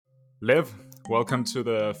Liv, welcome to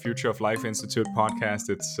the Future of Life Institute podcast.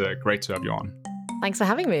 It's great to have you on. Thanks for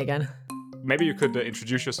having me again. Maybe you could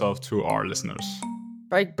introduce yourself to our listeners.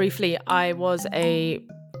 Very briefly, I was a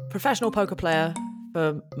professional poker player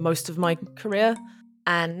for most of my career,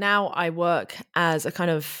 and now I work as a kind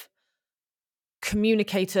of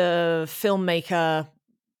communicator, filmmaker,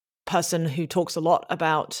 person who talks a lot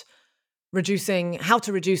about how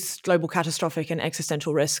to reduce global catastrophic and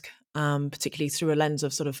existential risk, particularly through a lens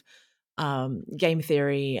of sort of game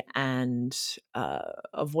theory and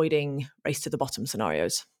avoiding race to the bottom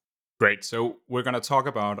scenarios. Great. So we're going to talk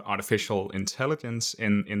about artificial intelligence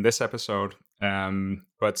in this episode.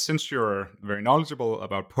 But since you're very knowledgeable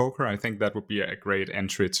about poker, I think that would be a great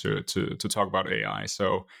entry to talk about AI.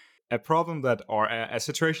 So a problem or a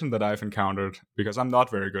situation that I've encountered, because I'm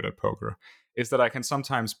not very good at poker, is that I can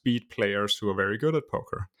sometimes beat players who are very good at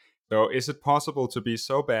poker. So is it possible to be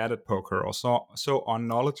so bad at poker or so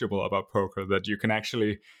unknowledgeable about poker that you can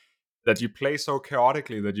actually that you play so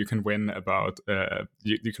chaotically that you can win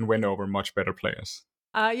you can win over much better players?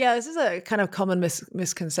 Yeah, this is a kind of common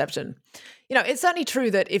misconception. It's certainly true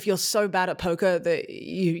that if you're so bad at poker that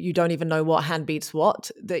you don't even know what hand beats what,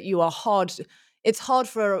 that you are hard. It's hard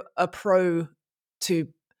for a pro to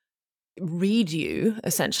read you,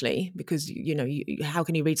 essentially, because how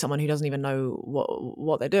can you read someone who doesn't even know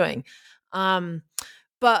what they're doing?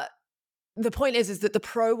 But the point is that the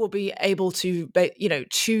pro will be able to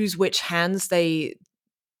choose which hands they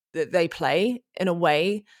play in a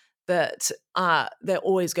way that they're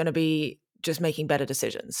always going to be just making better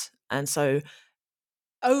decisions. And so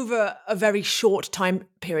over a very short time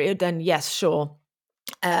period, then yes, sure,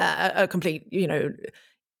 a complete,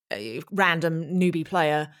 a random newbie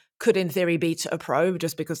player could in theory beat a pro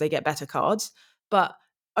just because they get better cards. But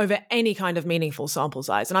over any kind of meaningful sample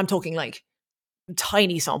size, and I'm talking like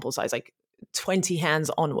tiny sample size, like 20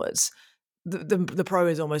 hands onwards, the pro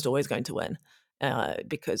is almost always going to win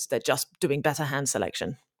because they're just doing better hand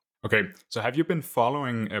selection. Okay, so have you been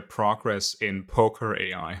following progress in poker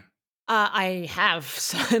AI? I have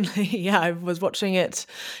certainly. Yeah, I was watching it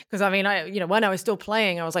because when I was still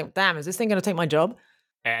playing, I was like, "Damn, is this thing going to take my job?"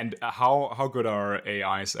 And how good are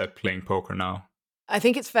AIs at playing poker now? I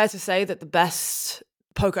think it's fair to say that the best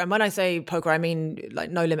poker, and when I say poker, I mean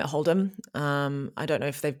like No Limit Hold'em. I don't know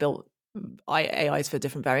if they've built AIs for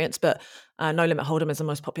different variants, but No Limit Hold'em is the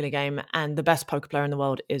most popular game, and the best poker player in the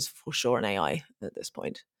world is for sure an AI at this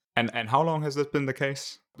point. And how long has this been the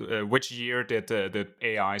case? Which year did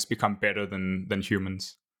AIs become better than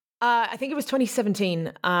humans? I think it was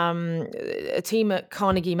 2017. A team at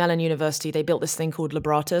Carnegie Mellon University, they built this thing called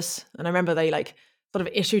Libratus, and I remember they sort of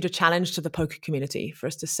issued a challenge to the poker community for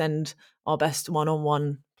us to send our best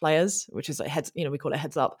one-on-one players, which is like we call it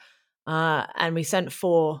heads up, and we sent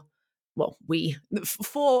four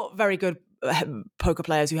very good poker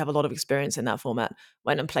players who have a lot of experience in that format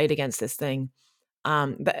went and played against this thing.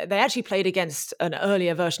 They actually played against an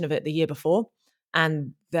earlier version of it the year before,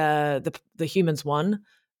 and the humans won.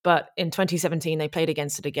 But in 2017, they played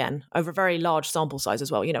against it again over a very large sample size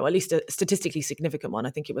as well. At least a statistically significant one. I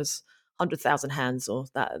think it was 100,000 hands or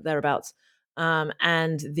thereabouts.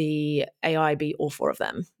 And the AI beat all four of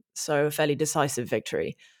them. So a fairly decisive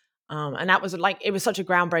victory. And that was it was such a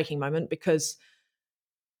groundbreaking moment because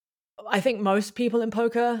I think most people in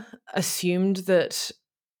poker assumed that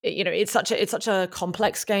it's such a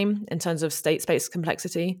complex game in terms of state space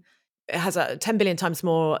complexity. It has a 10 billion times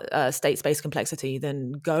more state space complexity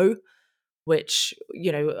than Go, which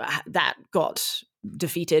that got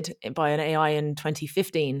defeated by an AI in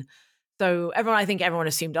 2015. So I think everyone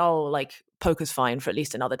assumed, oh, like poker's fine for at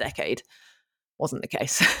least another decade. Wasn't the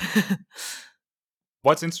case.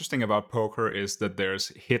 What's interesting about poker is that there's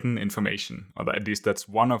hidden information, or at least that's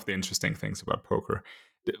one of the interesting things about poker.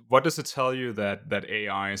 What does it tell you that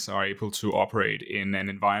AIs are able to operate in an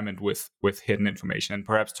environment with hidden information? And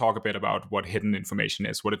perhaps talk a bit about what hidden information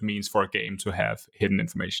is, what it means for a game to have hidden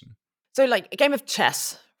information. So like a game of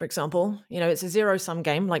chess, for example, it's a zero-sum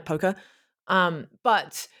game like poker.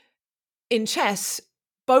 But in chess,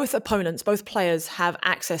 both players have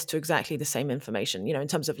access to exactly the same information, in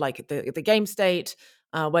terms of like the game state,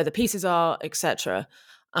 where the pieces are, etc.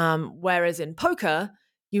 Whereas in poker,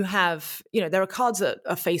 you have, there are cards that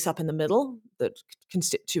are face up in the middle that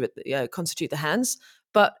constitute the hands,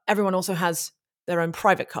 but everyone also has their own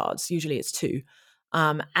private cards. Usually it's two.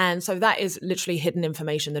 And so that is literally hidden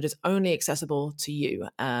information that is only accessible to you.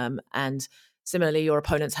 And similarly, your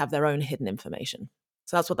opponents have their own hidden information.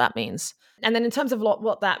 So that's what that means. And then in terms of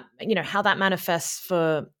what that, how that manifests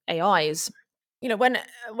for AIs,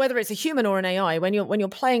 whether it's a human or an AI, when you're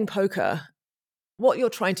playing poker, what you're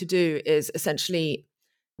trying to do is essentially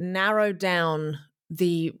narrow down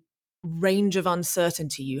the range of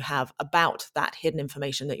uncertainty you have about that hidden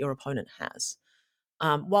information that your opponent has,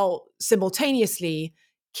 while simultaneously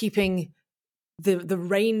keeping the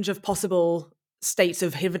range of possible states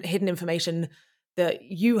of hidden information that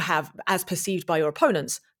you have as perceived by your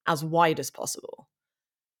opponents as wide as possible.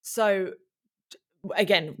 So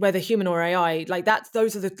again, whether human or AI, like that,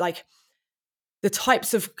 those are the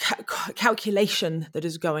types of calculation that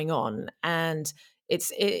is going on, and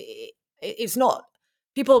it's not.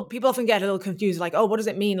 People often get a little confused, like, oh, what does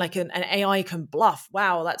it mean? Like an AI can bluff?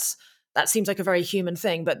 Wow, that seems like a very human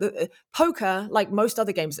thing. But poker, like most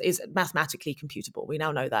other games, is mathematically computable. We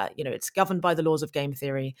now know that. It's governed by the laws of game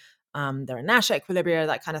theory. There are Nash equilibria,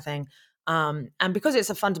 that kind of thing. And because it's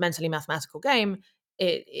a fundamentally mathematical game,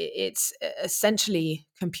 it's essentially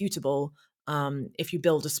computable if you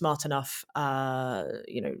build a smart enough,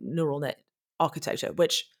 neural net architecture,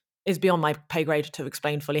 which is beyond my pay grade to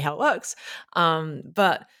explain fully how it works.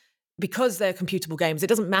 But because they're computable games, it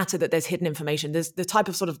doesn't matter that there's hidden information. There's the type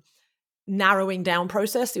of sort of narrowing down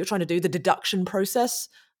process that you're trying to do, the deduction process.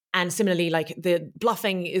 And similarly, like the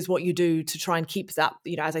bluffing is what you do to try and keep that,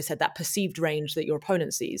 as I said, that perceived range that your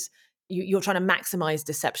opponent sees. You're trying to maximize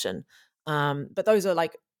deception. But those are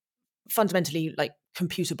like fundamentally like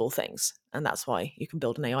computable things, and that's why you can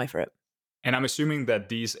build an AI for it. And I'm assuming that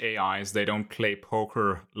these AIs, they don't play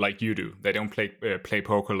poker like you do. They don't play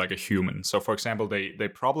poker like a human. So, for example, they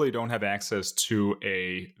probably don't have access to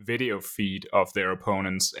a video feed of their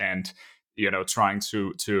opponents and trying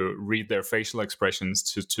to read their facial expressions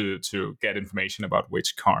to get information about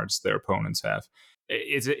which cards their opponents have.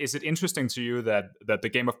 Is it interesting to you that the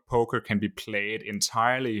game of poker can be played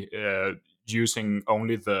entirely using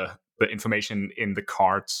only the information in the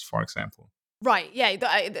cards, for example? Right. Yeah.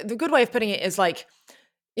 The good way of putting it is like,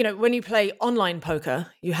 when you play online poker,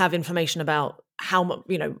 you have information about how much,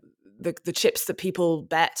 the chips that people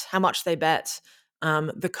bet, how much they bet,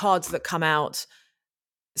 the cards that come out.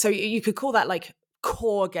 So you could call that like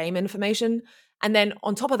core game information. And then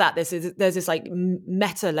on top of that, there's this like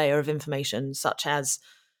meta layer of information, such as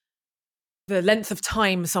the length of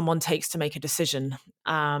time someone takes to make a decision,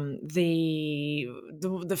 the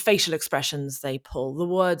facial expressions they pull, the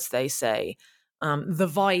words they say, the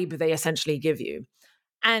vibe they essentially give you.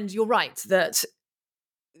 And you're right that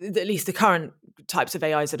at least the current types of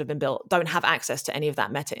AIs that have been built don't have access to any of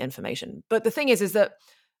that meta information. But the thing is that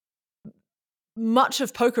much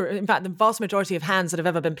of poker, in fact, the vast majority of hands that have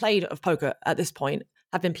ever been played of poker at this point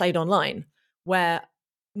have been played online, where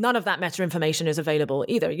none of that meta information is available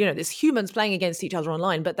either. There's humans playing against each other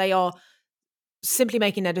online, but they are simply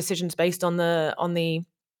making their decisions based on the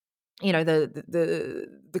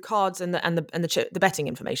the cards and the betting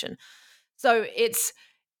information. So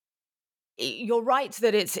you're right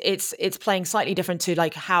that it's playing slightly different to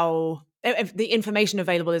like how if the information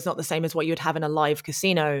available is not the same as what you'd have in a live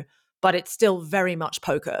casino, but it's still very much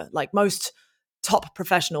poker. Like most top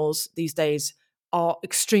professionals these days are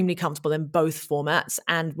extremely comfortable in both formats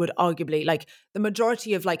and would arguably like the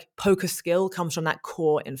majority of like poker skill comes from that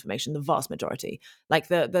core information, the vast majority. Like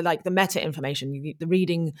the meta information, the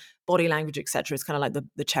reading, body language, etc. is kind of like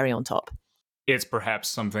the cherry on top. It's perhaps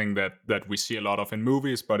something that we see a lot of in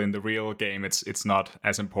movies, but in the real game, it's not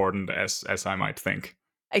as important as I might think.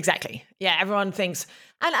 Exactly. Yeah, everyone thinks,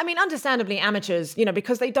 and I mean, understandably, amateurs,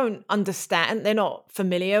 because they don't understand, they're not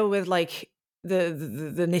familiar with like the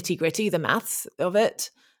nitty gritty, the maths of it,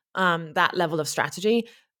 that level of strategy.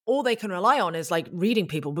 All they can rely on is like reading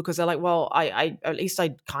people because they're like, well, I at least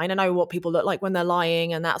I kind of know what people look like when they're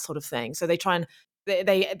lying and that sort of thing. So they try and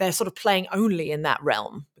they're sort of playing only in that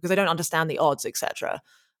realm because they don't understand the odds, etc.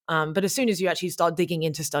 But as soon as you actually start digging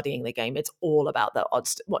into studying the game, it's all about the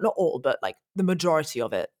odds. Well, not all, but like the majority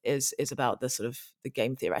of it is about the sort of the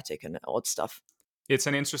game theoretic and odd stuff. It's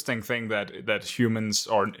an interesting thing that humans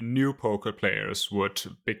or new poker players would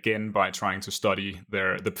begin by trying to study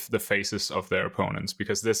the faces of their opponents,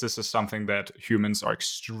 because this is something that humans are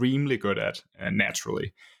extremely good at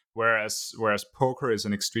naturally. Whereas poker is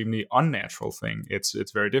an extremely unnatural thing.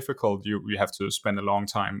 It's very difficult. You have to spend a long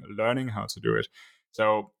time learning how to do it.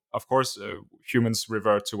 So of course humans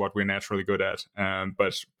revert to what we're naturally good at,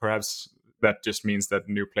 but perhaps that just means that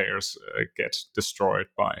new players get destroyed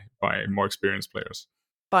by more experienced players.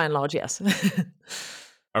 By and large, yes.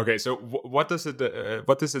 Okay, so what does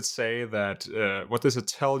it say that what does it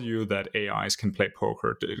tell you that AIs can play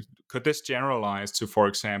poker? Could this generalize to, for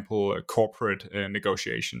example, corporate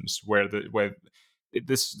negotiations, where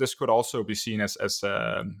this could also be seen as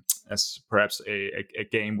perhaps a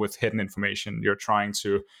game with hidden information? You're trying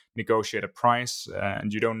to negotiate a price,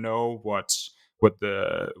 and you don't know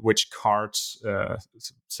which cards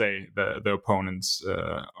say the opponents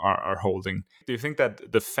are holding. Do you think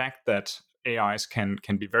that the fact that AIs can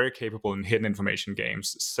be very capable in hidden information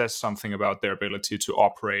games says something about their ability to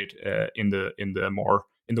operate in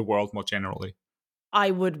the world more generally? I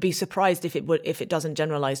would be surprised if it doesn't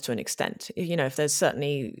generalize to an extent. If there's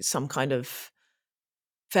certainly some kind of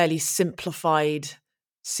fairly simplified,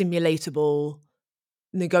 simulatable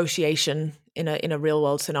negotiation in a real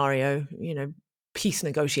world scenario, peace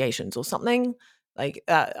negotiations or something like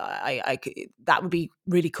that. That would be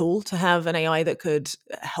really cool to have an AI that could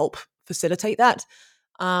help facilitate that.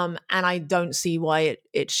 And I don't see why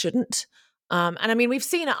it shouldn't. And I mean, we've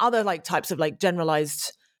seen other like types of like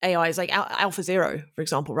generalized AIs, like Alpha Zero, for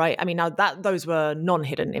example, right? I mean, now that those were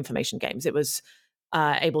non-hidden information games. It was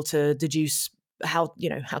able to deduce how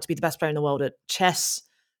to be the best player in the world at chess,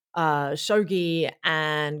 shogi,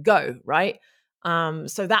 and Go, right?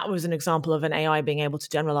 So that was an example of an AI being able to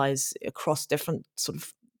generalize across different sort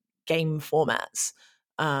of game formats,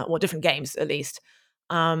 or different games at least.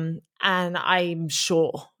 And I'm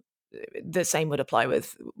sure the same would apply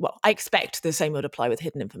with, well, I expect the same would apply with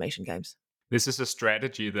hidden information games. This is a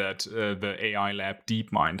strategy that the AI lab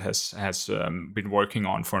DeepMind has been working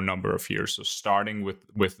on for a number of years. So starting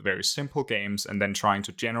with very simple games and then trying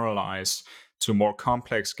to generalize to more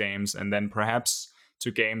complex games, and then perhaps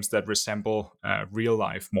to games that resemble real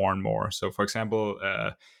life more and more. So, for example,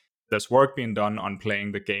 there's work being done on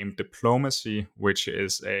playing the game Diplomacy, which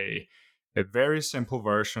is a very simple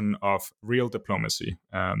version of real diplomacy.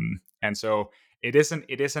 And so it is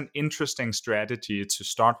an interesting strategy to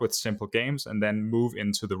start with simple games and then move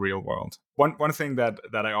into the real world. One thing that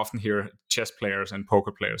I often hear chess players and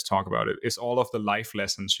poker players talk about it is all of the life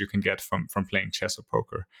lessons you can get from playing chess or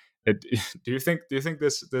poker. Do you think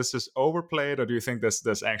this is overplayed, or do you think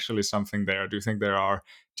there's actually something there? Do you think there are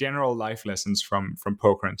general life lessons from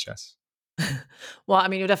poker and chess? Well, I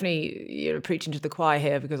mean, you're definitely preaching to the choir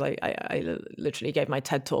here, because I literally gave my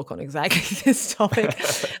TED talk on exactly this topic.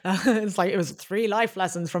 It's like it was 3 life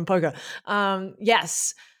lessons from poker.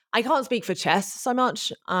 Yes, I can't speak for chess so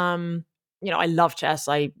much. I love chess.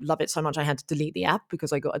 I love it so much I had to delete the app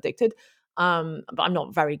because I got addicted. But I'm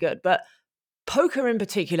not very good. But poker in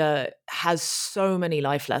particular has so many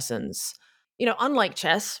life lessons. Unlike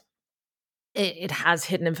chess, it has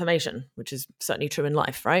hidden information, which is certainly true in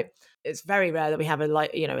life, right? It's very rare that we have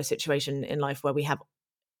a situation in life where we have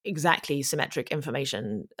exactly symmetric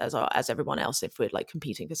information as everyone else if we're like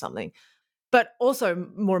competing for something. But also,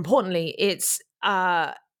 more importantly, it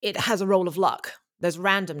has a role of luck. There's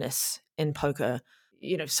randomness in poker.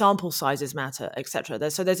 Sample sizes matter, etc.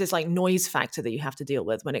 There's this like noise factor that you have to deal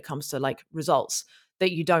with when it comes to like results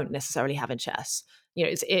that you don't necessarily have in chess.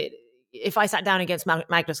 If I sat down against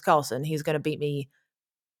Magnus Carlsen, he's going to beat me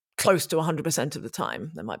close to 100% of the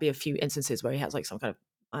time. There might be a few instances where he has like some kind of,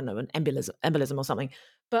 I don't know, an embolism or something.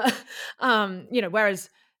 But whereas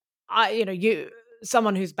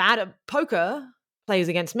someone who's bad at poker plays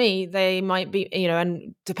against me, they might be,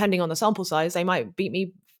 and depending on the sample size, they might beat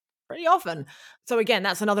me pretty often. So again,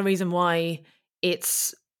 that's another reason why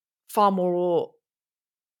it's far more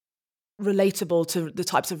relatable to the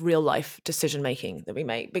types of real life decision making that we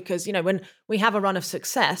make. Because when we have a run of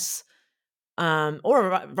success,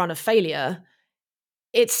 or a run of failure,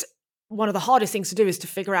 it's one of the hardest things to do is to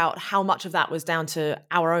figure out how much of that was down to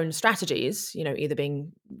our own strategies, either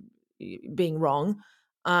being wrong,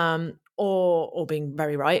 or being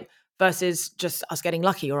very right, versus just us getting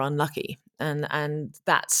lucky or unlucky. And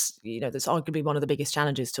that's arguably one of the biggest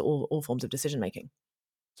challenges to all forms of decision making.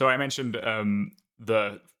 So I mentioned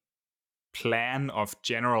the plan of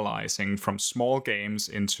generalizing from small games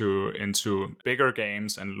into bigger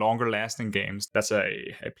games and longer lasting games. That's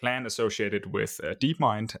a plan associated with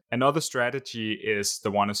DeepMind. Another strategy is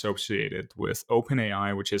the one associated with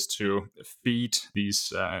OpenAI, which is to feed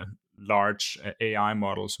these large AI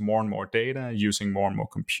models more and more data using more and more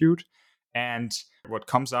compute. And what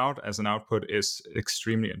comes out as an output is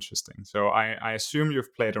extremely interesting. So I assume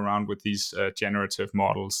you've played around with these generative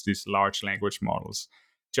models, these large language models.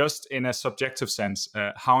 Just in a subjective sense,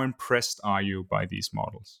 how impressed are you by these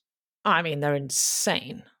models? I mean, they're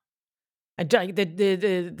insane. The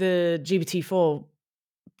GPT-4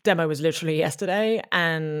 demo was literally yesterday,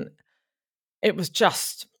 and it was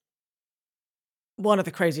just one of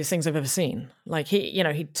the craziest things I've ever seen. Like he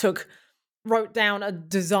wrote down a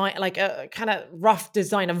design, like a kind of rough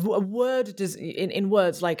design of a word in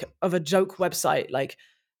words, like of a joke website, like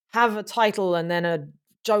have a title and then a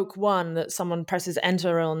joke one that someone presses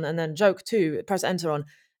enter on, and then joke two, press enter on,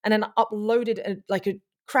 and then uploaded like a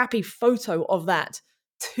crappy photo of that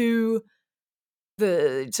to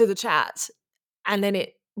the chat. and then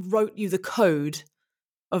it wrote you the code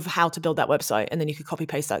of how to build that website, and then you could copy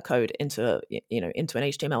paste that code into into an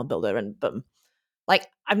HTML builder, and boom. Like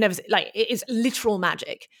I've never seen, like it's literal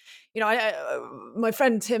magic. My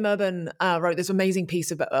friend Tim Urban wrote this amazing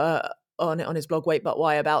piece about on his blog Wait But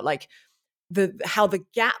Why about like how the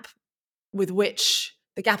gap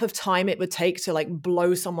of time it would take to like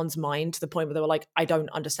blow someone's mind to the point where they were like, I don't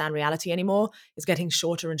understand reality anymore, is getting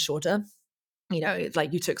shorter and shorter. It's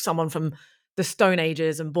like you took someone from the Stone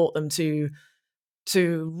Ages and brought them to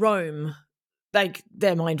Rome, like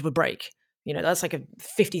their mind would break. That's like a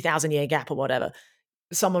 50,000 year gap or whatever.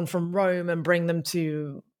 Someone from Rome and bring them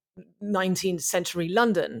to 19th century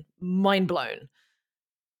London, mind blown.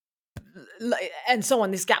 And so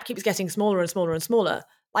on. This gap keeps getting smaller and smaller and smaller.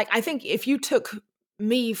 Like, I think if you took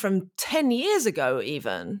me from 10 years ago,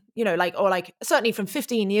 even, or like certainly from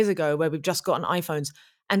 15 years ago, where we've just gotten iPhones,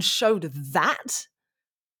 and showed that,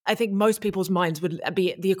 I think most people's minds would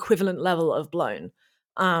be at the equivalent level of blown.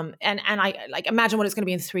 And I like imagine what it's going to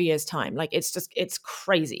be in 3 years' time. Like it's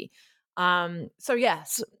crazy. So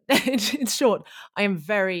yes, in short, I am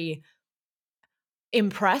very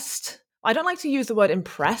impressed. I don't like to use the word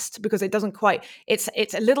impressed because it doesn't quite. It's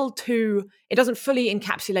a little too. It doesn't fully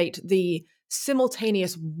encapsulate the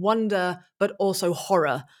simultaneous wonder but also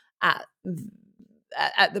horror at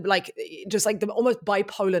the like just like the almost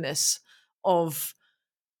bipolarness of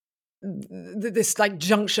this like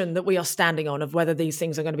junction that we are standing on of whether these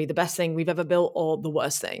things are going to be the best thing we've ever built or the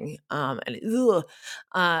worst thing.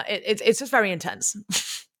 It's just very intense.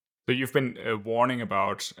 So you've been warning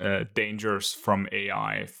about dangers from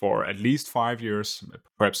AI for at least 5 years,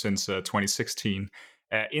 perhaps since 2016.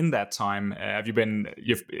 In that time, have you been?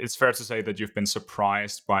 It's fair to say that you've been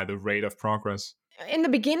surprised by the rate of progress. In the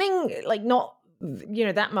beginning, like not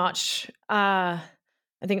that much. I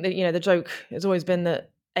think that the joke has always been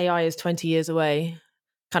that AI is 20 years away,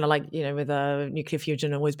 kind of like with nuclear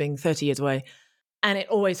fusion always being 30 years away. And it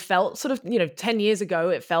always felt sort of 10 years ago,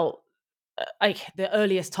 it felt like the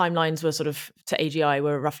earliest timelines were sort of to AGI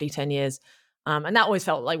were roughly 10 years. And that always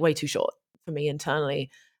felt like way too short for me internally.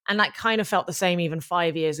 And that kind of felt the same even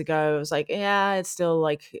 5 years ago. It was like, yeah, it's still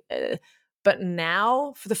like, but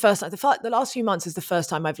now for the first time, the last few months is the first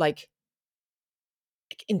time I've like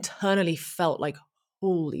internally felt like,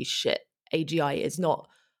 holy shit, AGI is not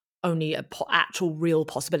only a actual real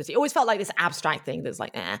possibility. It always felt like this abstract thing that's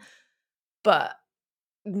like, but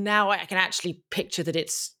now I can actually picture that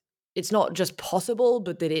it's not just possible,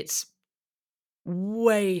 but that it's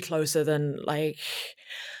way closer than like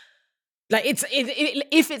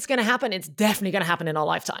if it's going to happen, it's definitely going to happen in our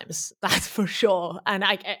lifetimes. That's for sure. And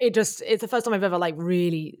it's the first time I've ever like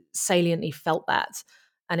really saliently felt that.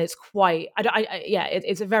 And it's quite,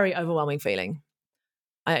 it's a very overwhelming feeling.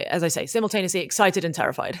 As I say, simultaneously excited and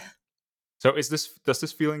terrified. So does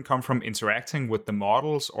this feeling come from interacting with the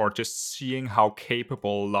models or just seeing how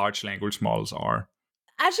capable large language models are?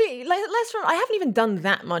 Actually, less from. I haven't even done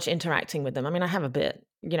that much interacting with them. I mean, I have a bit.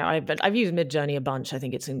 I've used Midjourney a bunch. I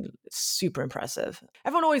think it's super impressive.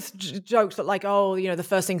 Everyone always jokes that like, oh, the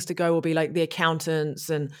first things to go will be like the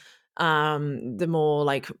accountants and the more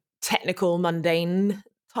like technical, mundane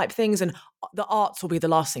type things, and the arts will be the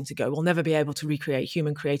last thing to go. We'll never be able to recreate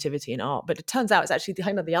human creativity in art. But it turns out it's actually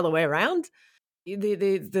kind of the other way around.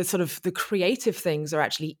 The sort of the creative things are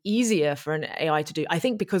actually easier for an AI to do. I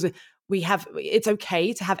think because it's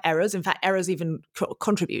okay to have errors. In fact, errors even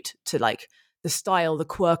contribute to like the style, the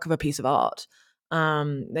quirk of a piece of art.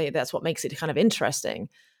 That's what makes it kind of interesting.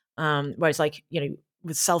 Whereas like,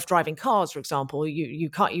 with self-driving cars, for example, you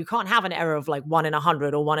can't have an error of like 1 in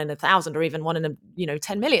 100 or 1 in 1,000 or even 1 in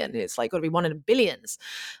 10 million. It's like got to be 1 in billions.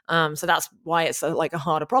 So that's why it's like a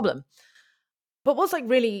harder problem. But what's like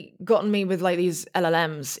really gotten me with like these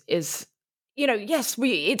LLMs is, yes,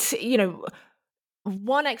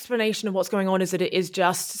 one explanation of what's going on is that it is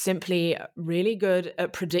just simply really good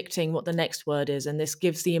at predicting what the next word is. And this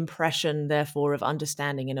gives the impression, therefore, of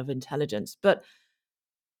understanding and of intelligence. But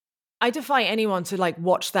I defy anyone to like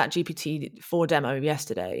watch that GPT-4 demo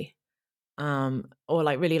yesterday, or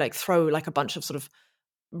like really like throw like a bunch of sort of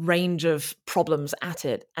range of problems at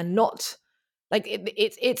it and not like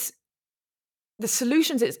it's the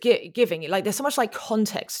solutions it's giving. Like there's so much like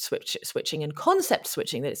context switching and concept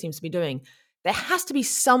switching that it seems to be doing. There has to be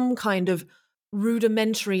some kind of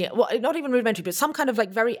rudimentary, well, not even rudimentary, but some kind of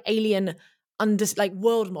like very alien like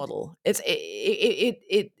world model.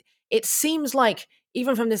 It seems like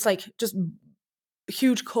even from this like just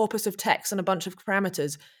huge corpus of text and a bunch of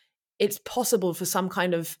parameters, it's possible for some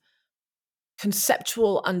kind of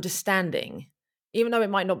conceptual understanding, even though it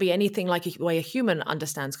might not be anything like the way a human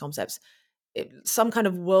understands concepts. some kind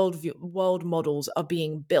of world models are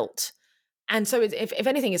being built. And so if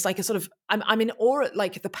anything, it's like a sort of, I'm in awe at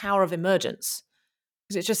like the power of emergence,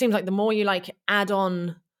 because it just seems like the more you like add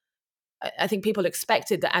on, I think people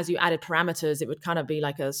expected that as you added parameters, it would kind of be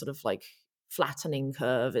like a sort of like flattening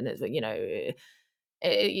curve, and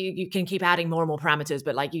you can keep adding more and more parameters,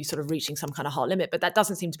 but like you sort of reaching some kind of hard limit. But that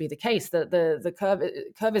doesn't seem to be the case. The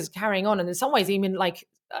curve is carrying on, and in some ways, even like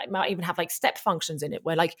it might even have like step functions in it,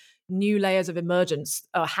 where like new layers of emergence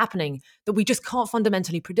are happening that we just can't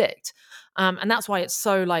fundamentally predict. And that's why it's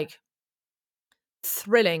so like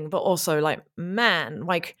thrilling, but also like, man,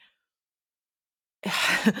 like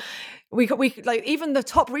we like even the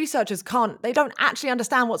top researchers they don't actually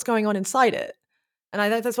understand what's going on inside it. And I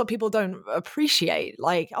think that's what people don't appreciate.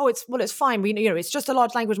 Like, oh, it's fine. It's just a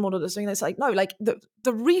large language model that's doing this. Like, no, like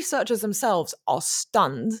the researchers themselves are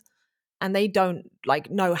stunned, and they don't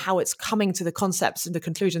like know how it's coming to the concepts and the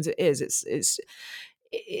conclusions it is.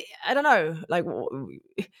 I don't know. Like,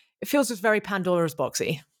 it feels just very Pandora's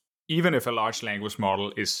boxy. Even if a large language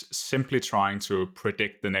model is simply trying to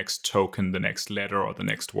predict the next token, the next letter, or the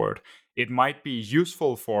next word, it might be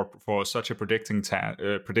useful for such a prediction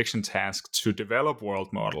task to develop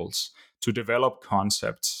world models, to develop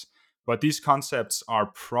concepts. But these concepts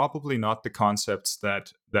are probably not the concepts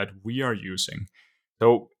that we are using.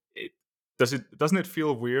 So doesn't it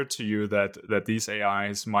feel weird to you that these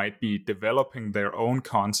AIs might be developing their own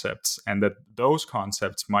concepts, and that those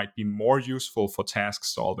concepts might be more useful for task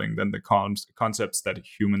solving than the concepts that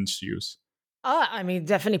humans use? I mean,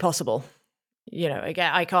 definitely possible.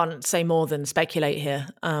 Again, I can't say more than speculate here.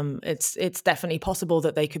 It's definitely possible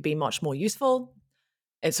that they could be much more useful.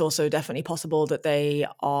 It's also definitely possible that they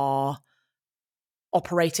are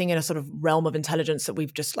operating in a sort of realm of intelligence that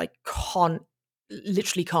we've just like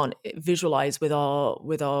literally can't visualize with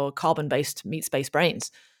our carbon-based meat-space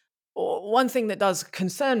brains. One thing that does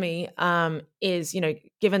concern me is,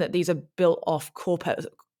 given that these are built off corpus,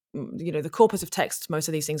 the corpus of text most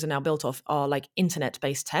of these things are now built off are like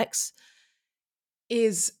internet-based texts,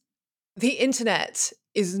 is the internet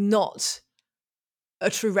is not a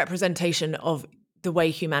true representation of the way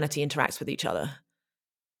humanity interacts with each other.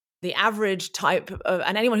 The average type of,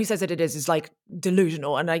 and anyone who says that it is like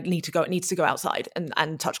delusional, and like needs to go outside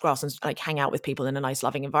and touch grass and like hang out with people in a nice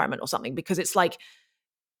loving environment or something, because it's like,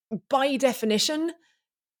 by definition,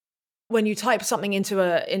 when you type something into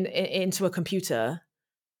a computer,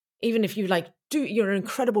 even if you like you're an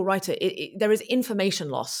incredible writer, there is information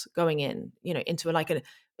loss going into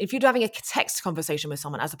if you're having a text conversation with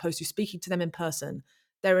someone as opposed to speaking to them in person,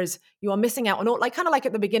 you are missing out on all, like, kind of like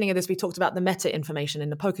at the beginning of this, we talked about the meta information in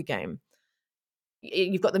the poker game.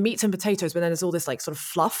 You've got the meats and potatoes, but then there's all this like sort of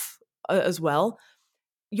fluff as well.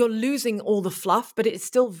 You're losing all the fluff, but it's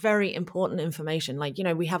still very important information. Like,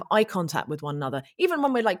 we have eye contact with one another. Even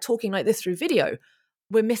when we're like talking like this through video,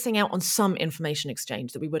 we're missing out on some information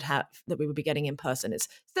exchange that we would be getting in person. It's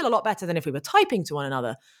still a lot better than if we were typing to one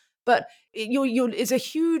another. But it's a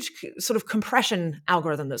huge sort of compression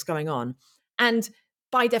algorithm that's going on. And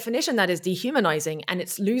by definition, that is dehumanizing, and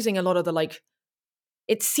it's losing a lot of the like,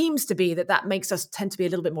 it seems to be that makes us tend to be a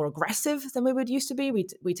little bit more aggressive than we would used to be.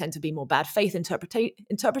 We tend to be more bad faith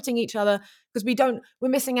interpreting each other, because we're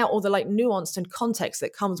missing out all the like nuance and context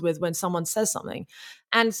that comes with when someone says something.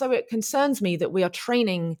 And so it concerns me that we are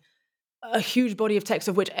training a huge body of text,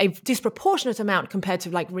 of which a disproportionate amount compared to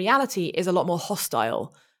like reality is a lot more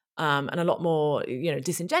hostile, and a lot more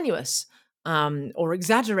disingenuous, or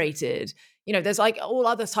exaggerated. There's like all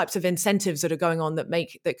other types of incentives that are going on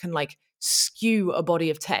that can like skew a body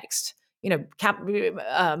of text.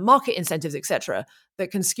 Market incentives, etc.,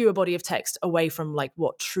 that can skew a body of text away from like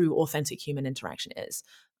what true, authentic human interaction is.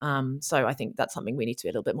 So I think that's something we need to be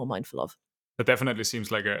a little bit more mindful of. That definitely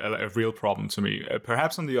seems like a real problem to me.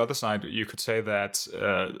 Perhaps on the other side, you could say that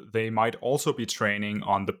they might also be training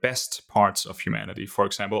on the best parts of humanity. For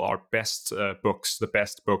example, our best books, the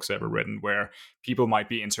best books ever written, where people might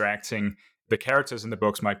be interacting, the characters in the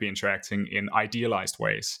books might be interacting in idealized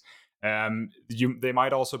ways. They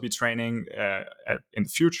might also be training in the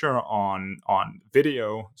future on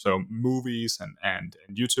video, so movies and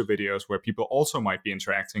YouTube videos, where people also might be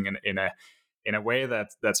interacting in a way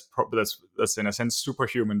that's in a sense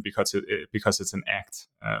superhuman, because because it's an act.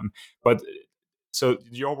 But so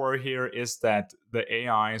your worry here is that the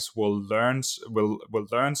AIs will learn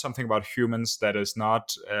something about humans that is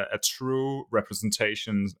not a true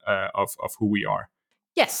representation of who we are.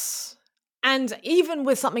 Yes. And even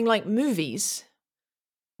with something like movies,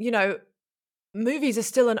 you know, movies are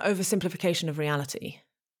still an oversimplification of reality.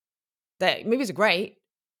 Movies are great.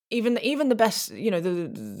 Even the best,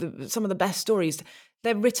 some of the best stories,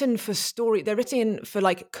 they're written for story. They're written for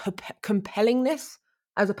like compellingness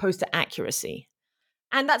as opposed to accuracy.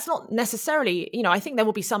 And that's not necessarily, I think there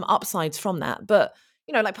will be some upsides from that. But,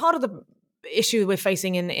 like part of the issue we're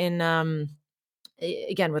facing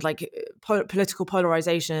again, with like political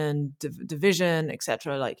polarization, division,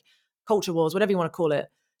 etc., like culture wars, whatever you want to call it,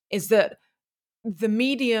 is that the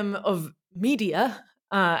medium of media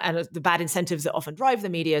and the bad incentives that often drive the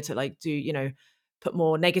media to like do, put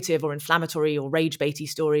more negative or inflammatory or rage baity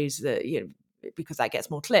stories that, because that gets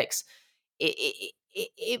more clicks.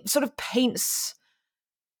 It sort of paints,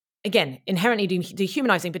 again, inherently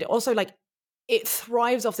dehumanizing, but it also like it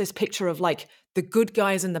thrives off this picture of like the good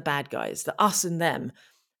guys and the bad guys, the us and them.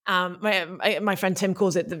 My friend Tim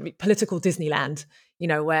calls it the political Disneyland.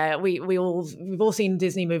 Where we've all seen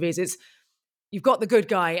Disney movies. It's you've got the good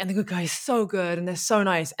guy, and the good guy is so good and they're so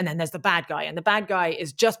nice, and then there's the bad guy, and the bad guy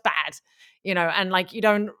is just bad. And like you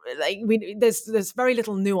don't like there's very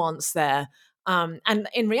little nuance there. And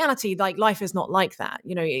in reality, like life is not like that.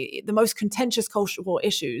 The most contentious cultural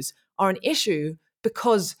issues are an issue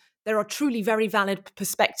because there are truly very valid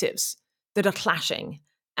perspectives that are clashing,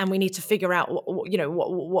 and we need to figure out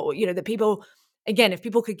that people, again, if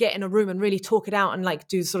people could get in a room and really talk it out and like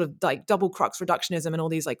do sort of like double crux reductionism and all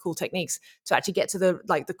these like cool techniques to actually get to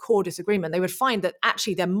the core disagreement, they would find that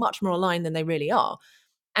actually they're much more aligned than they really are.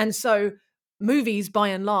 And so movies by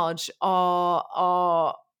and large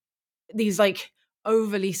are these like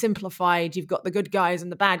overly simplified, you've got the good guys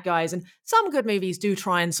and the bad guys, and some good movies do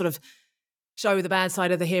try and sort of show the bad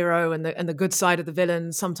side of the hero and the good side of the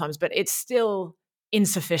villain sometimes, but it's still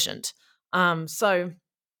insufficient. So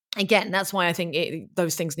again, that's why I think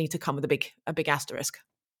those things need to come with a big asterisk.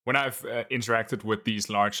 When I've interacted with these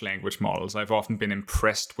large language models, I've often been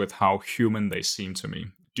impressed with how human they seem to me.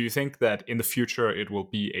 Do you think that in the future it will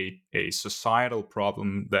be a societal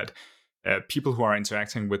problem that people who are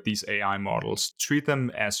interacting with these AI models treat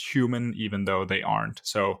them as human even though they aren't?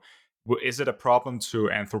 So is it a problem to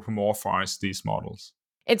anthropomorphize these models?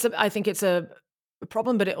 I think it's a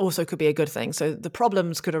problem, but it also could be a good thing. So the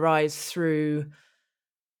problems could arise through,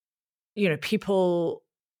 people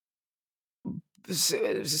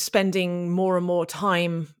spending more and more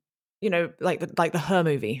time, like the Her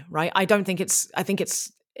movie, right? I think it's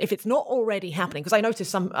if it's not already happening, because I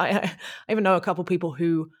noticed I even know a couple people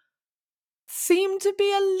who seem to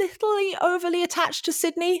be a little overly attached to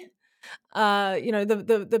Sydney.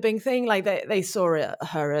 The big thing, like they saw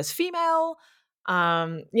her as female.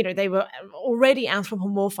 They were already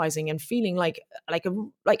anthropomorphizing and feeling like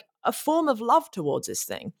a form of love towards this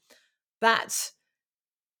thing that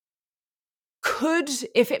could,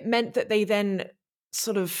 if it meant that they then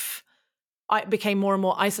sort of became more and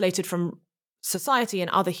more isolated from society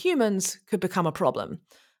and other humans, could become a problem.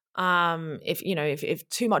 If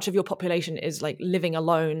too much of your population is like living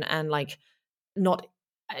alone and like not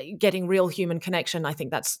getting real human connection, I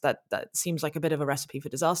think that seems like a bit of a recipe for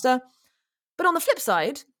disaster. But on the flip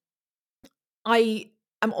side, I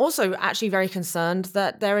am also actually very concerned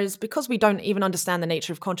that there is, because we don't even understand the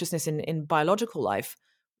nature of consciousness in biological life,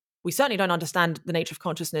 we certainly don't understand the nature of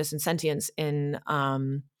consciousness and sentience in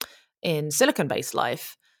silicon-based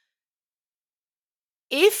life.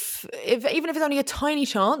 If even if it's only a tiny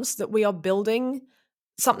chance that we are building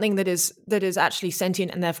something that is actually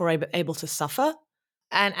sentient and therefore able to suffer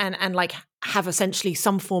and like have essentially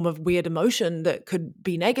some form of weird emotion that could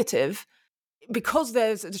be negative, because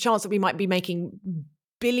there's a chance that we might be making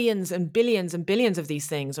billions and billions and billions of these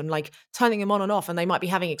things and like turning them on and off, and they might be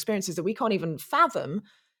having experiences that we can't even fathom,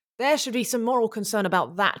 there should be some moral concern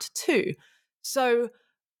about that too. So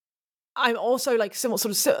I'm also like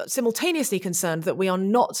simultaneously concerned that we are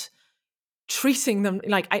not treating them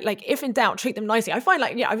like if in doubt, treat them nicely. I find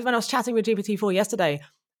like, when I was chatting with GPT-4 yesterday,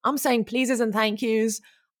 I'm saying pleases and thank yous.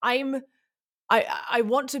 I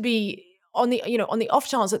want to be on the off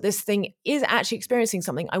chance that this thing is actually experiencing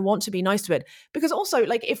something, I want to be nice to it. Because also,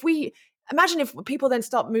 like, if people then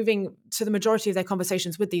start moving to the majority of their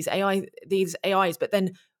conversations with these AIs, but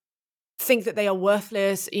then think that they are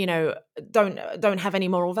worthless, don't have any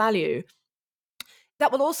moral value.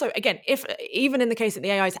 That will also, again, if even in the case that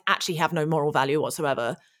the AIs actually have no moral value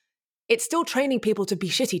whatsoever, it's still training people to be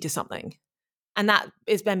shitty to something. And that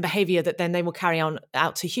is then behavior that then they will carry on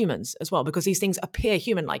out to humans as well, because these things appear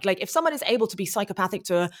human-like. Like if someone is able to be psychopathic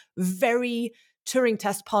to a very Turing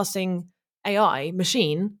test passing AI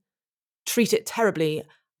machine, treat it terribly,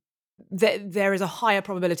 there is a higher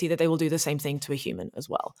probability that they will do the same thing to a human as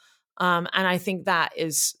well. And I think that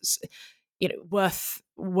is,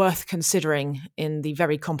 worth considering in the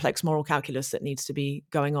very complex moral calculus that needs to be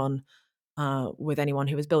going on with anyone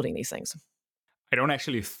who is building these things. I don't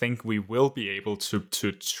actually think we will be able to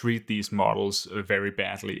treat these models very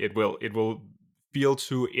badly. It will feel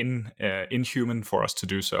too inhuman for us to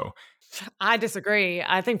do so. I disagree.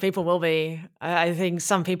 I think people will be. I think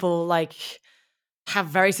some people like have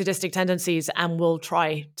very sadistic tendencies and will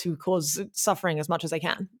try to cause suffering as much as they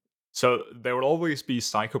can. So there will always be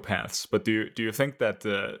psychopaths, but do you think that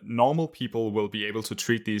normal people will be able to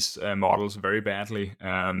treat these models very badly?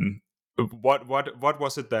 What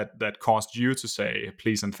was it that caused you to say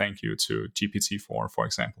please and thank you to GPT-4, for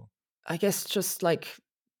example? I guess just like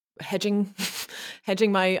hedging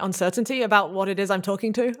hedging my uncertainty about what it is I'm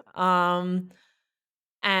talking to. And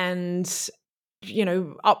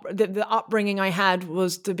the upbringing I had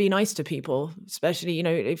was to be nice to people, especially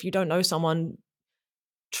if you don't know someone,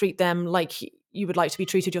 treat them like you would like to be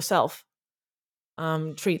treated yourself.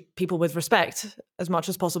 Treat people with respect as much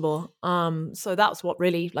as possible. So that's what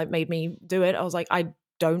really like made me do it. I was like, I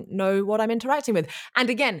don't know what I'm interacting with. And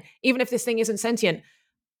again, even if this thing isn't sentient,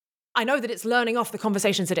 I know that it's learning off the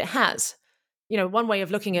conversations that it has. One way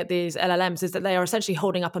of looking at these LLMs is that they are essentially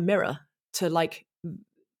holding up a mirror to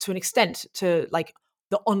to an extent to like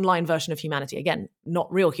the online version of humanity. Again,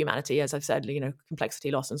 not real humanity, as I've said,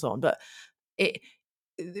 complexity loss and so on. But it,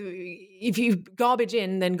 if you garbage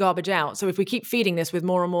in, then garbage out. So if we keep feeding this with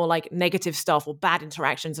more and more like negative stuff or bad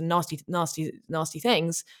interactions and nasty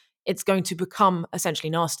things, it's going to become essentially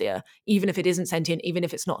nastier, even if it isn't sentient, even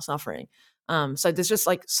if it's not suffering. So there's just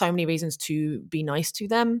like so many reasons to be nice to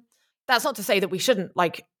them. That's not to say that we shouldn't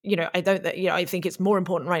I think it's more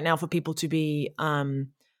important right now for people to be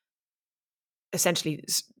essentially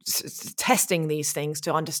testing these things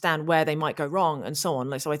to understand where they might go wrong and so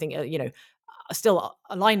on. So I think still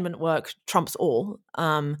alignment work trumps all,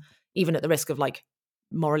 even at the risk of like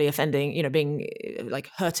morally offending, being like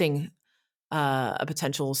hurting a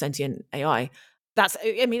potential sentient AI.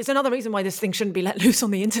 It's another reason why this thing shouldn't be let loose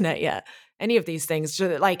on the internet yet. Any of these things,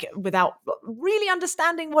 like without really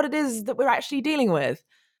understanding what it is that we're actually dealing with.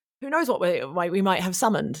 Who knows why we might have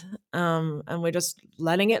summoned, and we're just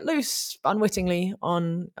letting it loose unwittingly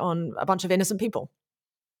on a bunch of innocent people.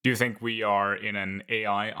 Do you think we are in an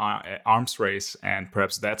AI arms race, and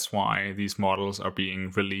perhaps that's why these models are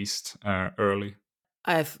being released early?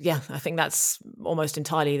 I think that's almost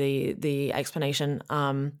entirely the explanation.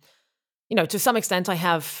 To some extent, I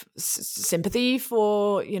have sympathy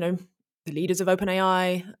for the leaders of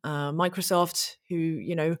OpenAI, Microsoft,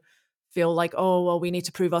 who feel like, oh well, we need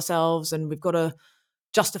to prove ourselves and we've got to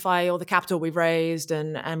justify all the capital we've raised,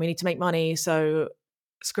 and we need to make money. So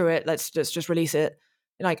screw it, let's just release it.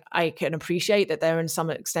 Like I can appreciate that they're in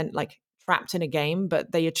some extent like trapped in a game,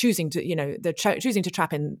 but they are choosing to they're choosing to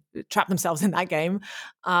trap themselves in that game.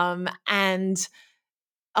 And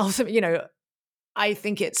also I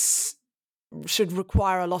think it's should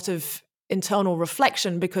require a lot of internal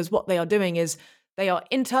reflection, because what they are doing is they are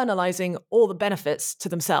internalizing all the benefits to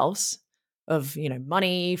themselves of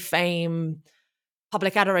money, fame,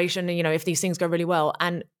 public adoration, if these things go really well,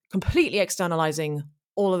 and completely externalizing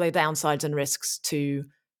all of the downsides and risks to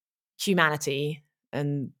humanity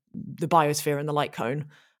and the biosphere and the light cone,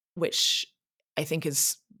 which I think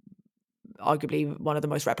is arguably one of the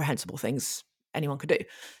most reprehensible things anyone could do.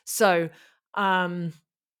 So,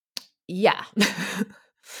 yeah,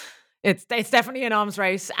 it's definitely an arms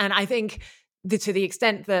race, and I think to the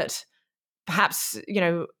extent that perhaps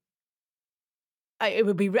I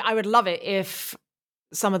would love it if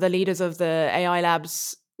some of the leaders of the AI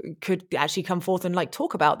labs could actually come forth and like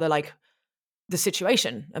talk about the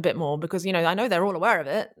situation a bit more, because I know they're all aware of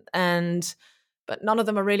it, and but none of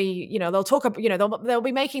them are really they'll talk about they'll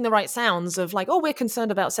be making the right sounds of like, oh, we're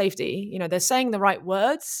concerned about safety, they're saying the right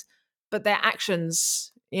words, but their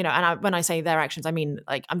actions, when I say their actions, I mean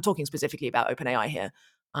like I'm talking specifically about OpenAI here.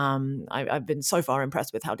 I've been so far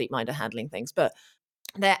impressed with how DeepMind are handling things, but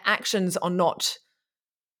their actions are not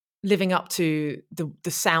living up to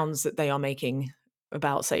the sounds that they are making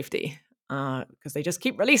about safety, because they just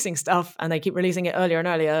keep releasing stuff and they keep releasing it earlier and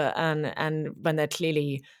earlier, and when they're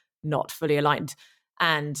clearly not fully aligned,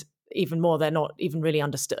 and even more, they're not even really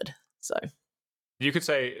understood. So You could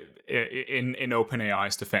say, in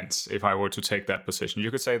OpenAI's defense, if I were to take that position,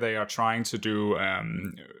 you could say they are trying to do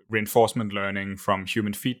reinforcement learning from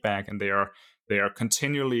human feedback, and they are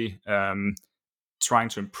continually trying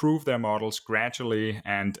to improve their models gradually,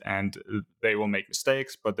 and they will make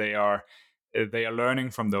mistakes, but they are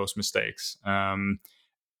learning from those mistakes.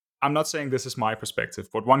 I'm not saying this is my perspective,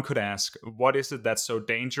 but one could ask, what is it that's so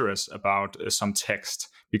dangerous about some text?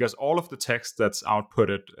 Because all of the text that's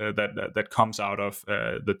outputted, that comes out of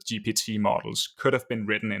the GPT models, could have been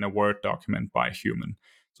written in a Word document by a human.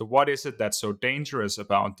 So what is it that's so dangerous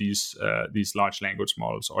about these large language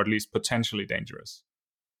models, or at least potentially dangerous?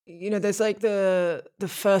 There's like the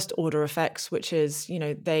first order effects, which is,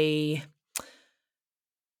 they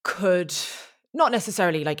could not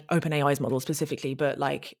necessarily like OpenAI's model specifically, but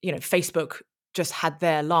like, Facebook just had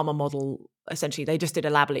their llama model. Essentially, they just did a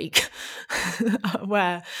lab leak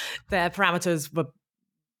where their parameters were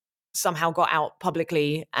somehow got out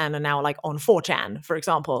publicly and are now like on 4chan, for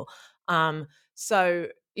example. So,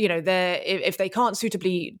 they if they can't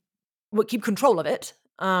suitably keep control of it,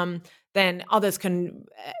 then others can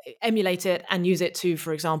emulate it and use it to,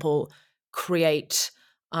 for example, create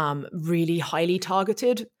really highly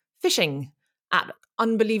targeted phishing at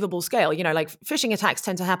unbelievable scale. Like phishing attacks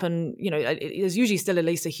tend to happen, there's usually still at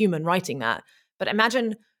least a human writing that. But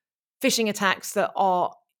imagine phishing attacks that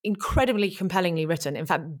are incredibly compellingly written, in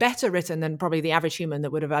fact, better written than probably the average human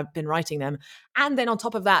that would have been writing them. And then on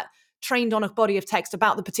top of that, trained on a body of text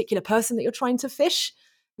about the particular person that you're trying to phish,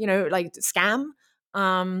 like scam.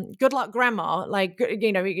 Good luck, grandma. Like, like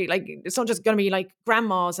it's not just going to be like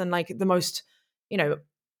grandmas and like the most,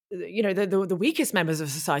 the weakest members of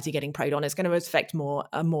society getting preyed on. It's going to affect more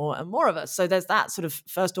and more and more of us. So there's that sort of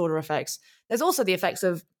first order effects. There's also the effects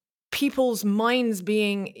of people's minds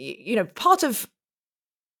being, part of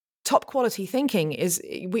top quality thinking is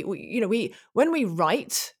we when we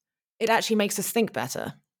write, it actually makes us think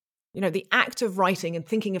better. The act of writing and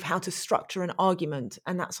thinking of how to structure an argument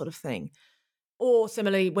and that sort of thing. Or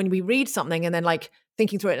similarly, when we read something and then like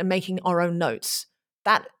thinking through it and making our own notes,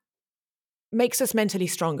 that makes us mentally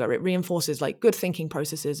stronger. It reinforces like good thinking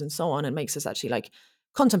processes and so on, and makes us actually like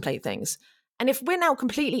contemplate things. And if we're now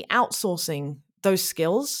completely outsourcing those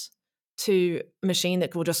skills to a machine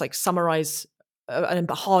that will just like summarize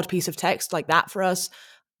a hard piece of text like that for us,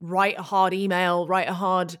 write a hard email, write a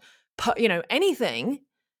hard, anything,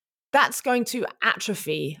 that's going to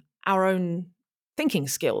atrophy our own thinking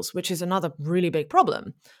skills, which is another really big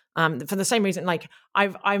problem. For the same reason, like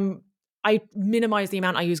I minimize the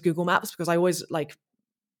amount I use Google Maps because I always like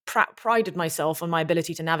prided myself on my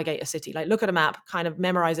ability to navigate a city, like look at a map, kind of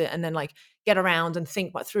memorize it, and then like get around and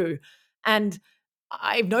think through. And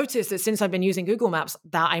I've noticed that since I've been using Google Maps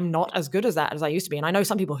that I'm not as good as that as I used to be. And I know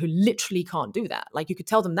some people who literally can't do that. Like you could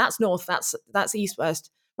tell them that's north, that's east, west,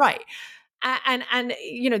 right. And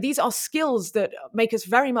these are skills that make us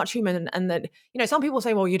very much human. And that, some people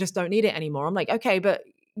say, well, you just don't need it anymore. I'm like, okay, but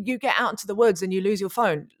you get out into the woods and you lose your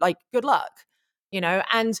phone, like good luck,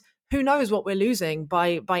 and who knows what we're losing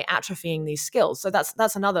by atrophying these skills. So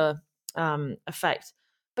that's another effect.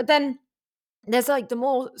 But then there's like the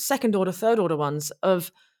more second order, third order ones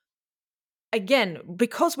of, again,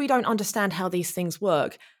 because we don't understand how these things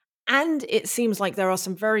work, and it seems like there are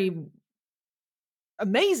some very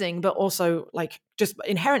amazing, but also like just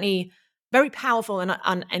inherently very powerful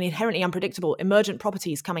and inherently unpredictable emergent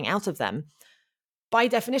properties coming out of them. By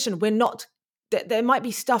definition, we're not, there might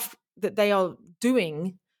be stuff that they are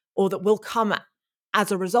doing or that will come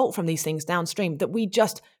as a result from these things downstream that we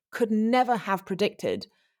just could never have predicted.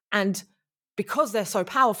 And because they're so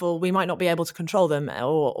powerful, we might not be able to control them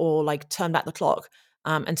or like turn back the clock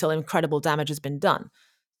until incredible damage has been done.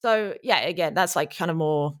 So yeah, again, that's like kind of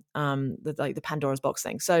more the Pandora's box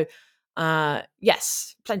thing. So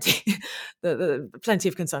yes, plenty, plenty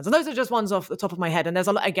of concerns, and those are just ones off the top of my head. And there's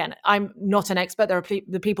a lot. Again, I'm not an expert. There are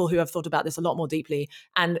the people who have thought about this a lot more deeply,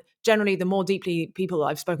 and generally, the more deeply people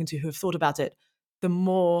I've spoken to who have thought about it, the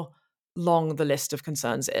more long the list of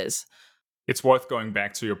concerns is. It's worth going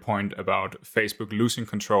back to your point about Facebook losing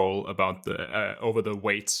control about the over the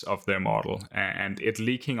weights of their model and it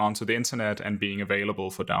leaking onto the internet and being available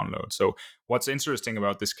for download. So what's interesting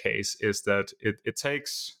about this case is that it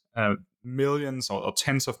takes millions or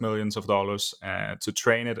tens of millions of dollars to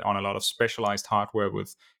train it on a lot of specialized hardware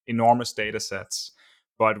with enormous data sets.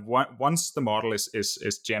 But once the model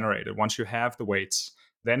is generated, once you have the weights,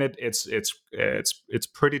 then it's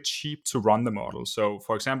pretty cheap to run the model. So,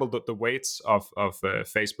 for example, the weights of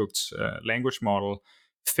Facebook's language model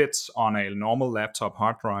fits on a normal laptop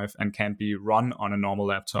hard drive and can be run on a normal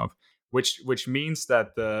laptop, which means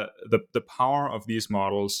that the power of these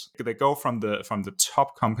models, they go from the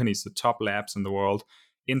top companies, the top labs in the world,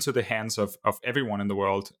 into the hands of everyone in the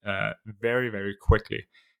world very, very quickly.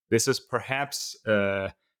 This is perhaps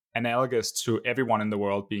analogous to everyone in the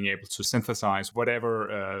world being able to synthesize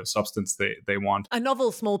whatever substance they want. A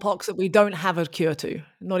novel smallpox that we don't have a cure to,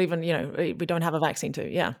 not even, we don't have a vaccine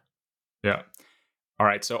to. Yeah. Yeah. All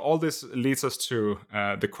right. So all this leads us to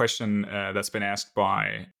the question that's been asked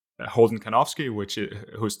by Holden Kanofsky,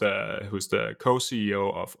 who's the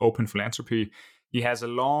co-CEO of Open Philanthropy. He has a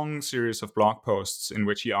long series of blog posts in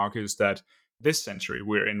which he argues that this century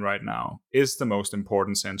we're in right now is the most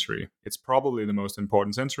important century. It's probably the most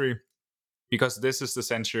important century because this is the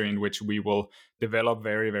century in which we will develop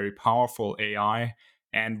very, very powerful AI.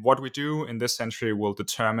 And what we do in this century will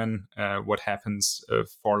determine what happens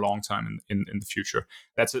for a long time in the future.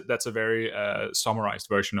 That's a very summarized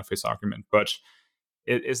version of his argument. But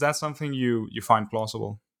is that something you find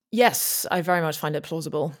plausible? Yes, I very much find it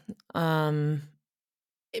plausible. Um,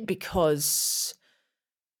 because,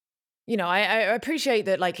 I appreciate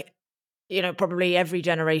that, like, probably every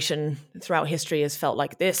generation throughout history has felt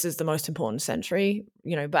like this is the most important century,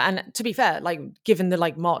 but and to be fair, like given the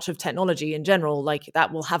like march of technology in general, like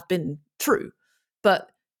that will have been true. But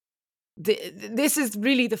this is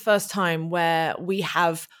really the first time where we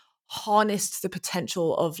have harnessed the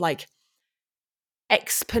potential of like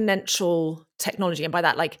exponential technology. And by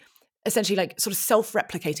that, like essentially like sort of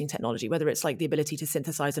self-replicating technology, whether it's like the ability to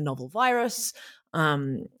synthesize a novel virus,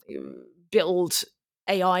 um, build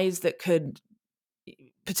AIs that could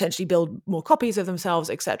potentially build more copies of themselves,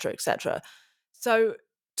 et cetera, et cetera. So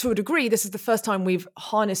to a degree, this is the first time we've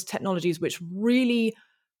harnessed technologies which really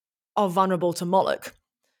are vulnerable to Moloch,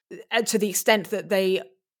 to the extent that they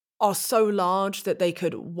are so large that they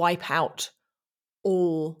could wipe out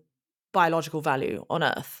all biological value on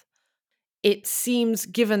Earth. It seems,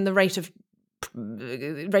 given the rate of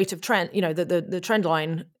trend, the trend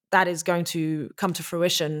line that is going to come to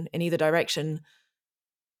fruition in either direction.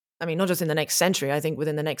 I mean, not just in the next century. I think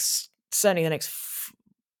within the next, certainly the next,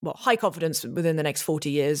 high confidence within the next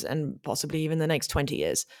 40 years, and possibly even the next 20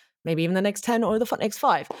 years, maybe even the next 10 or the next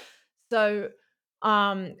 5. So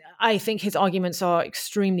I think his arguments are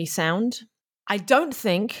extremely sound. I don't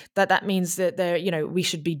think that means that we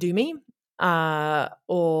should be doomy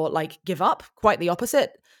or like give up. Quite the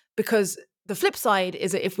opposite, because the flip side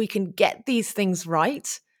is that if we can get these things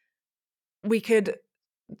right, we could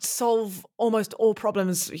solve almost all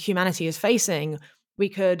problems humanity is facing. We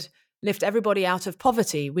could lift everybody out of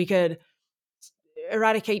poverty. We could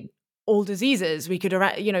eradicate all diseases. We could,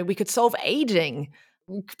 we could solve aging.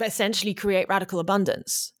 Essentially, create radical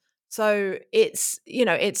abundance. So it's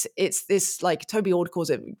this, like Toby Ord calls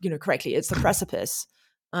it, correctly. It's the precipice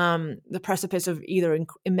of either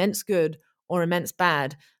immense good or immense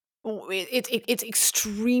bad. It's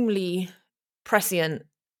extremely prescient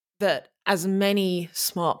that as many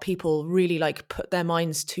smart people really like put their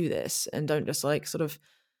minds to this and don't just like sort of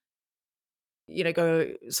go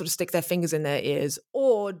sort of stick their fingers in their ears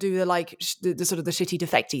or do the like the sort of the shitty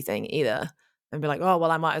defecty thing either and be like, oh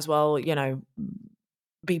well, I might as well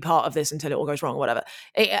be part of this until it all goes wrong or whatever.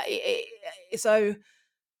 So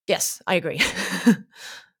yes, I agree.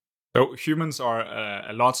 So humans are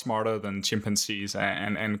a lot smarter than chimpanzees,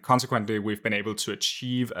 and consequently, we've been able to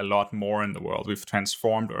achieve a lot more in the world. We've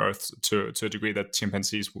transformed Earth to a degree that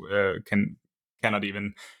chimpanzees cannot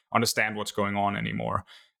even understand what's going on anymore.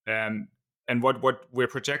 And what we're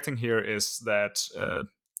projecting here is that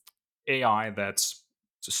AI that's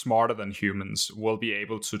smarter than humans will be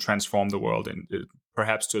able to transform the world in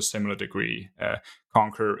perhaps to a similar degree,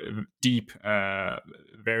 conquer deep,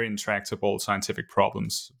 very intractable scientific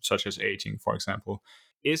problems such as aging, for example.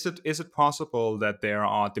 Is it possible that there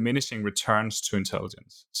are diminishing returns to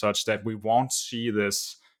intelligence, such that we won't see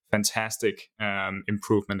this fantastic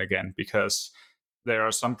improvement again? Because there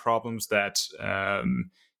are some problems that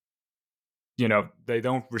they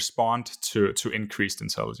don't respond to increased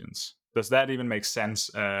intelligence. Does that even make sense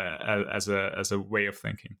as a way of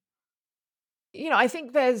thinking? I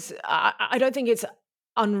think I don't think it's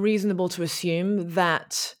unreasonable to assume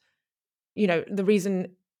that the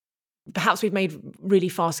reason perhaps we've made really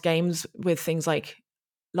fast games with things like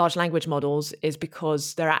large language models is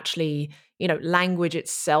because they're actually, language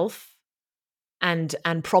itself and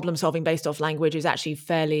problem solving based off language is actually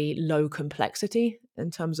fairly low complexity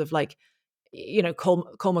in terms of like,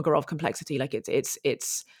 Kolmogorov complexity. Like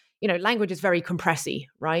it's language is very compressy,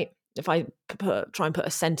 right? If I try and put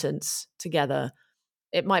a sentence together,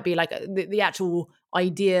 it might be like the actual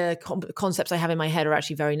idea concepts I have in my head are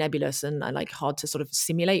actually very nebulous and like hard to sort of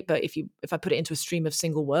simulate. But if I put it into a stream of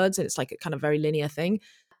single words and it's like a kind of very linear thing,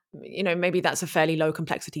 maybe that's a fairly low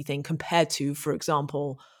complexity thing compared to, for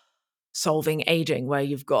example, solving aging, where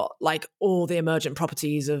you've got like all the emergent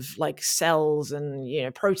properties of like cells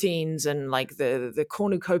and proteins and like the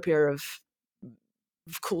cornucopia of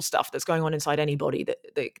cool stuff that's going on inside any body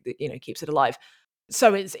that keeps it alive.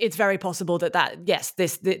 So it's very possible that yes,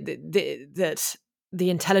 that the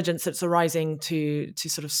intelligence that's arising to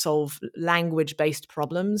sort of solve language based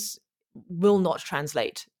problems will not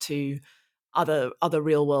translate to other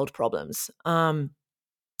real world problems. And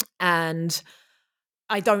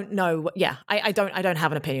I don't know. Yeah, I don't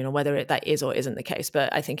have an opinion on whether that is or isn't the case,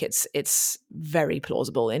 but I think it's very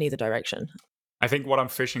plausible in either direction. I think what I'm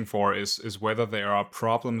fishing for is whether there are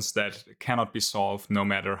problems that cannot be solved no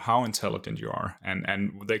matter how intelligent you are.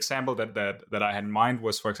 And the example that I had in mind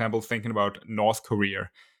was, for example, thinking about North Korea.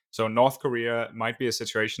 So North Korea might be a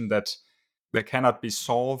situation that cannot be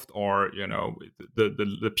solved, or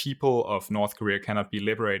the people of North Korea cannot be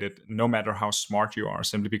liberated no matter how smart you are,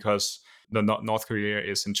 simply because North Korea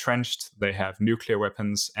is entrenched. They have nuclear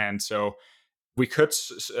weapons, and so we could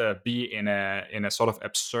be in a sort of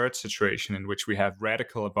absurd situation in which we have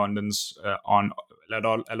radical abundance on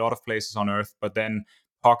a lot of places on Earth, but then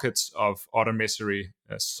pockets of utter misery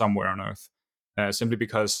somewhere on Earth, simply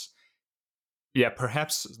because, yeah,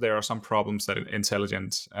 perhaps there are some problems that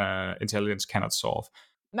intelligence cannot solve.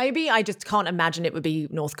 Maybe I just can't imagine it would be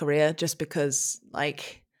North Korea, just because,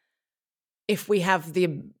 like, if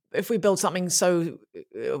we build something so,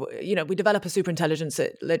 we develop a super intelligence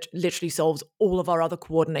that literally solves all of our other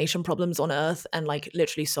coordination problems on Earth, and like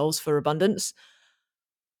literally solves for abundance.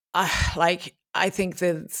 I think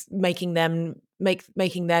that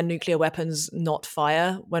making their nuclear weapons not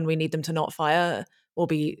fire when we need them to not fire will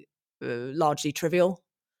be largely trivial.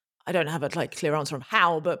 I don't have a clear answer on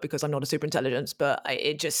how, but because I'm not a super intelligence, but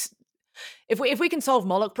it just, if we can solve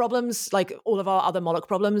Moloch problems, like all of our other Moloch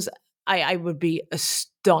problems, I would be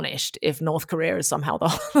astonished if North Korea is somehow the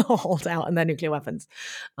holdout in their nuclear weapons.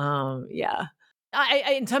 Yeah.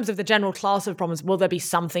 In terms of the general class of problems, will there be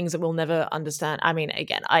some things that we'll never understand? I mean,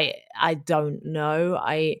 again, I don't know.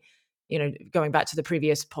 Going back to the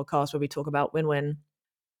previous podcast where we talk about win-win,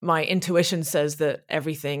 my intuition says that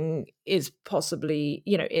everything is possibly,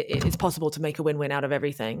 it's possible to make a win-win out of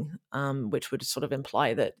everything, which would sort of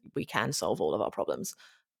imply that we can solve all of our problems,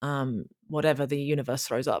 whatever the universe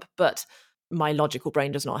throws up. But my logical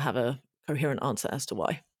brain does not have a coherent answer as to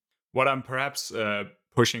why. What I'm perhaps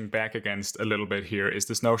pushing back against a little bit here is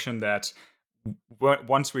this notion that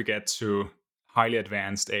once we get to highly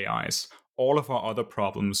advanced AIs, all of our other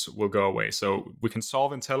problems will go away. So we can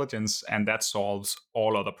solve intelligence, and that solves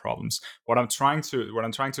all other problems. What I'm trying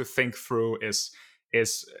to think through is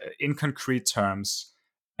in concrete terms,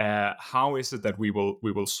 how is it that we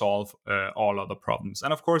will solve all other problems?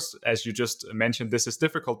 And of course, as you just mentioned, this is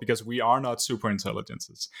difficult because we are not super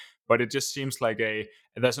intelligences. But it just seems like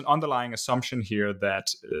there's an underlying assumption here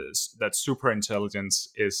that super intelligence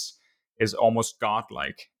is almost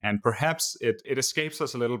godlike, and perhaps it escapes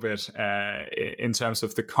us a little bit in terms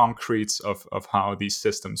of the concretes of how these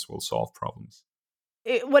systems will solve problems.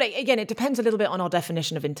 Again, it depends a little bit on our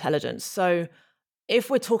definition of intelligence. So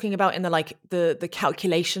if we're talking about in the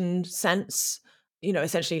calculation sense,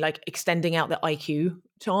 essentially like extending out the IQ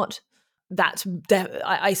chart,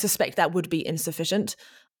 I suspect that would be insufficient.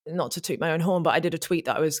 Not to toot my own horn, but I did a tweet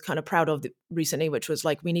that I was kind of proud of recently, which was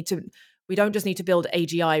like, we don't just need to build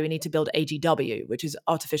AGI, we need to build AGW, which is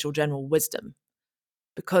artificial general wisdom.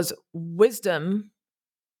 Because wisdom,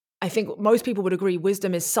 I think most people would agree,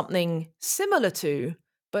 wisdom is something similar to,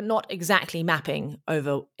 but not exactly mapping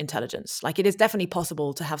over intelligence. Like, it is definitely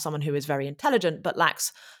possible to have someone who is very intelligent, but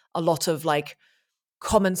lacks a lot of like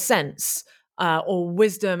common sense or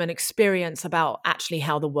wisdom and experience about actually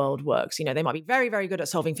how the world works. They might be very, very good at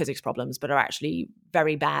solving physics problems, but are actually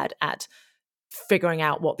very bad at figuring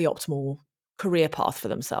out what the optimal career path for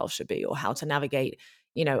themselves should be, or how to navigate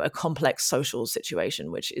a complex social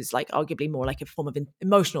situation, which is like arguably more like a form of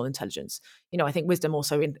emotional intelligence. I think wisdom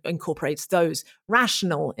also incorporates those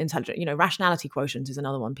rational intelligence. Rationality quotient is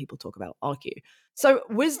another one people talk about, RQ. So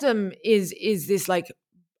wisdom is this, like,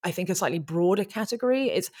 I think, a slightly broader category.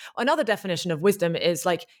 It's another definition of wisdom is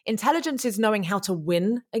like, intelligence is knowing how to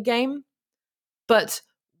win a game, but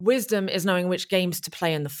wisdom is knowing which games to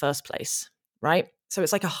play in the first place, right? So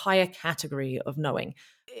it's like a higher category of knowing.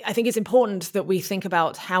 I think it's important that we think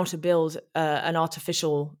about how to build an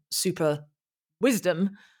artificial super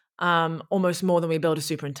wisdom almost more than we build a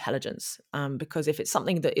super intelligence. Because if it's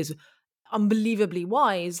something that is unbelievably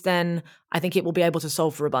wise, then I think it will be able to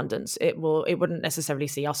solve for abundance. It wouldn't necessarily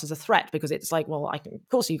see us as a threat, because it's like, well, of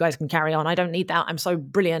course you guys can carry on. I don't need that. I'm so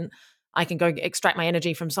brilliant. I can go extract my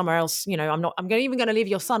energy from somewhere else. I'm even going to leave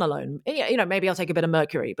your sun alone. Maybe I'll take a bit of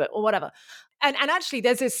mercury, or whatever. And actually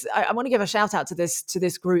there's this, I want to give a shout out to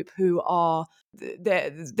this group who are,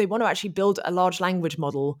 they want to actually build a large language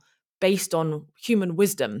model based on human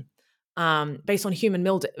wisdom, based on human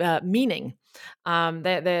meaning.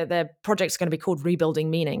 Their project's going to be called Rebuilding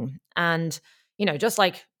Meaning. And, just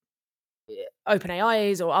like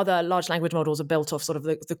OpenAI's or other large language models are built off sort of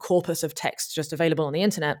the corpus of text just available on the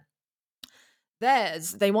internet,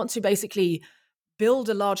 they want to basically build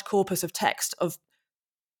a large corpus of text of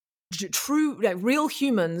true, real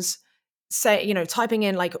humans say, typing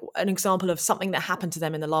in like an example of something that happened to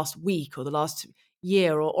them in the last week or the last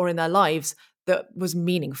year or in their lives that was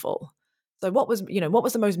meaningful. So what was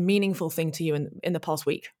the most meaningful thing to you in the past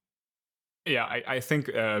week? Yeah, I think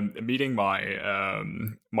meeting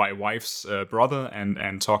my wife's brother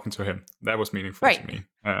and talking to him, that was meaningful to Right. me.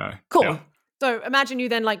 Yeah. Cool. So imagine you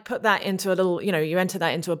then like put that into a little, you enter that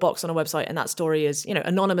into a box on a website and that story is,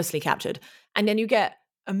 anonymously captured. And then you get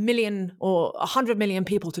 1 million or 100 million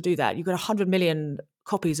people to do that. You've got 100 million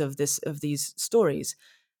copies of these stories.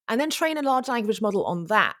 And then train a large language model on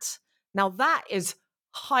that. Now that is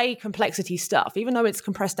high complexity stuff, even though it's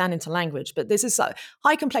compressed down into language. But this is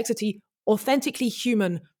high complexity, authentically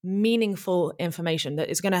human, meaningful information that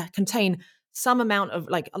is going to contain some amount of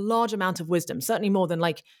like a large amount of wisdom, certainly more than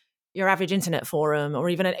like your average internet forum or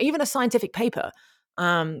even a scientific paper,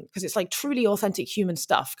 because it's like truly authentic human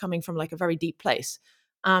stuff coming from like a very deep place.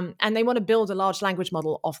 And they want to build a large language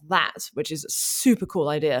model off that, which is a super cool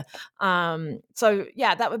idea. So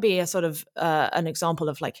yeah, that would be a sort of an example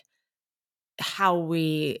of like how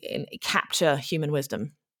we capture human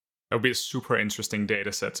wisdom. It would be a super interesting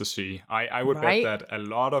data set to see. I would bet Right. that a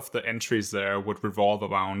lot of the entries there would revolve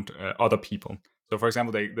around other people. So, for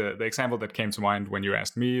example, the example that came to mind when you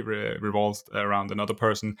asked me revolves around another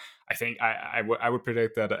person. I think I would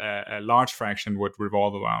predict that a large fraction would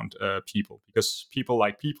revolve around people, because people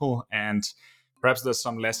like people, and perhaps there's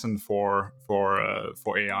some lesson for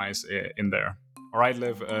AIs in there. All right,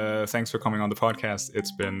 Liv, thanks for coming on the podcast.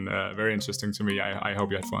 It's been very interesting to me. I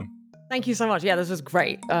hope you had fun. Thank you so much. Yeah, this was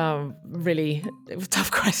great. Really, it was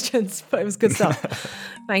tough questions, but it was good stuff.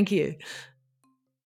 Thank you.